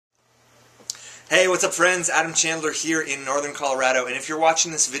Hey, what's up friends? Adam Chandler here in Northern Colorado, and if you're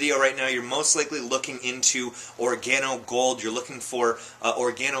watching this video right now, you're most likely looking into Organo Gold. You're looking for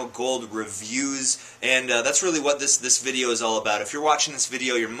Organo Gold reviews, and that's really what this video is all about. If you're watching this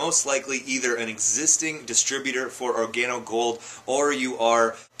video, you're most likely either an existing distributor for Organo Gold, or you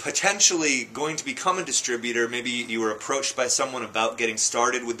are potentially going to become a distributor. Maybe you were approached by someone about getting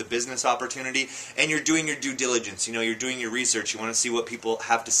started with the business opportunity, and you're doing your due diligence. You know, you're doing your research. You want to see what people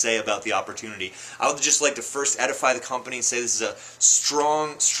have to say about the opportunity. I would just like to first edify the company and say this is a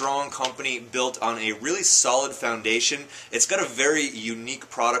strong company built on a really solid foundation. It's got a very unique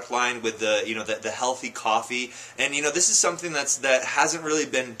product line with the healthy coffee, and this is something that hasn't really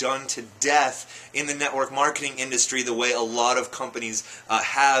been done to death in the network marketing industry the way a lot of companies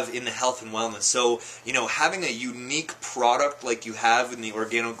have in the health and wellness. So having a unique product like you have in the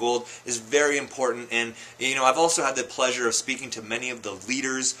Organo Gold is very important. And I've also had the pleasure of speaking to many of the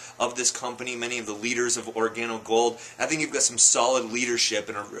leaders of this company, many of the leaders of Organo Gold. I think you've got some solid leadership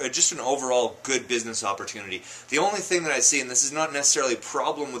and just an overall good business opportunity. The only thing that I see, and this is not necessarily a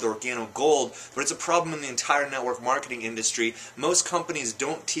problem with Organo Gold, but it's a problem in the entire network marketing industry, most companies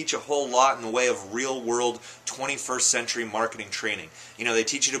don't teach a whole lot in the way of real-world 21st century marketing training. They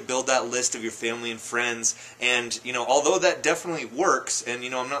teach you to build that list of your family and friends, and although that definitely works, and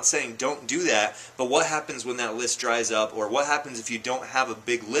I'm not saying don't do that, but what happens when that list dries up, or what happens if you don't have a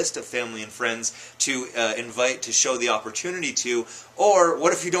big list of family and friends to invite to show the opportunity to, or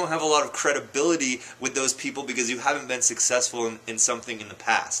what if you don't have a lot of credibility with those people because you haven't been successful in something in the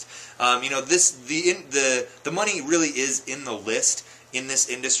past? The money really is in the list in this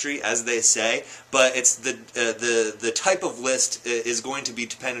industry, as they say, but it's the type of list is going to be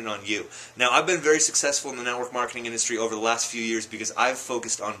dependent on you. Now, I've been very successful in the network marketing industry over the last few years because I've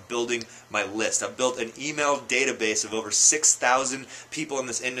focused on building my list. I've built an email database of over 6,000 people in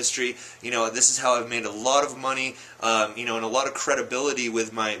this industry. This is how I've made a lot of money, and a lot of credibility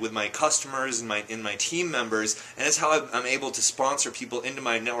with my customers and my team members, and it's how I'm able to sponsor people into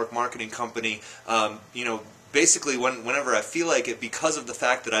my network marketing company. Basically, whenever I feel like it, because of the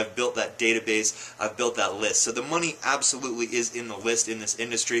fact that I've built that database, I've built that list. So the money absolutely is in the list in this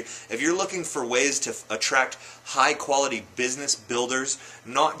industry. If you're looking for ways to attract high-quality business builders,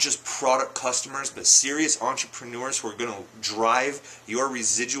 not just product customers, but serious entrepreneurs who are going to drive your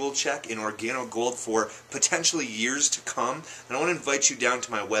residual check in Organo Gold for potentially years to come, then I want to invite you down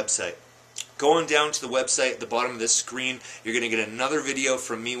to my website. Go on down to the website at the bottom of this screen. You're going to get another video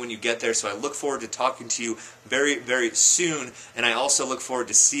from me when you get there, so I look forward to talking to you very, very soon, and I also look forward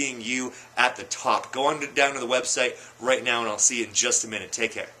to seeing you at the top. Go on down to the website right now, and I'll see you in just a minute.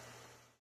 Take care.